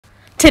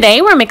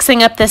Today we're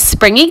mixing up this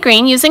springy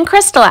green using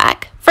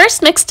CrystaLac.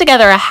 First, mix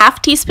together a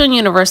half teaspoon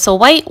universal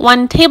white,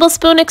 1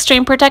 tablespoon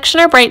extreme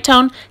protection or Brite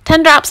tone,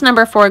 10 drops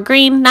number 4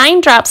 green,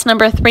 9 drops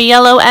number 3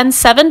 yellow, and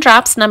 7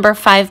 drops number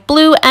 5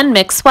 blue, and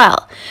mix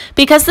well.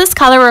 Because this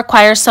color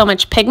requires so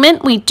much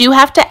pigment, we do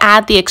have to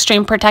add the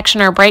extreme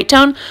protection or Brite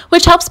tone,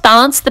 which helps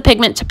balance the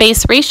pigment to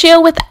base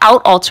ratio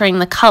without altering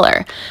the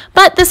color.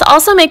 But this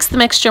also makes the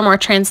mixture more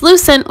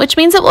translucent, which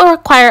means it will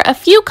require a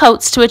few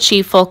coats to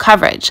achieve full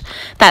coverage.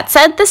 That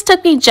said, this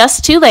took me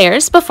just 2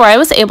 layers before I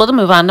was able to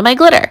move on to my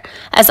glitter.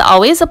 As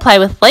always, apply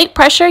with light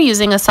pressure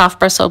using a soft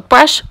bristled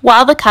brush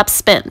while the cup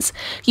spins.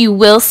 You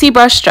will see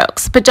brush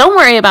strokes, but don't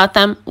worry about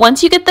them.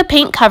 Once you get the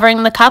paint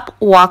covering the cup,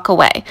 walk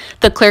away.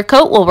 The clear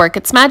coat will work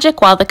its magic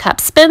while the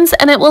cup spins,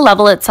 and it will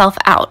level itself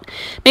out.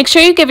 Make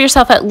sure you give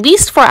yourself at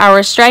least 4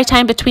 hours dry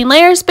time between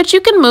layers, but you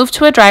can move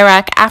to a dry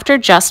rack after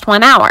just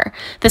 1 hour.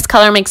 This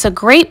color makes a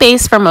great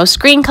base for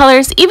most green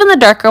colors, even the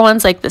darker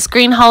ones like this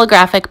green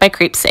holographic by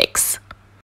CrystaLac.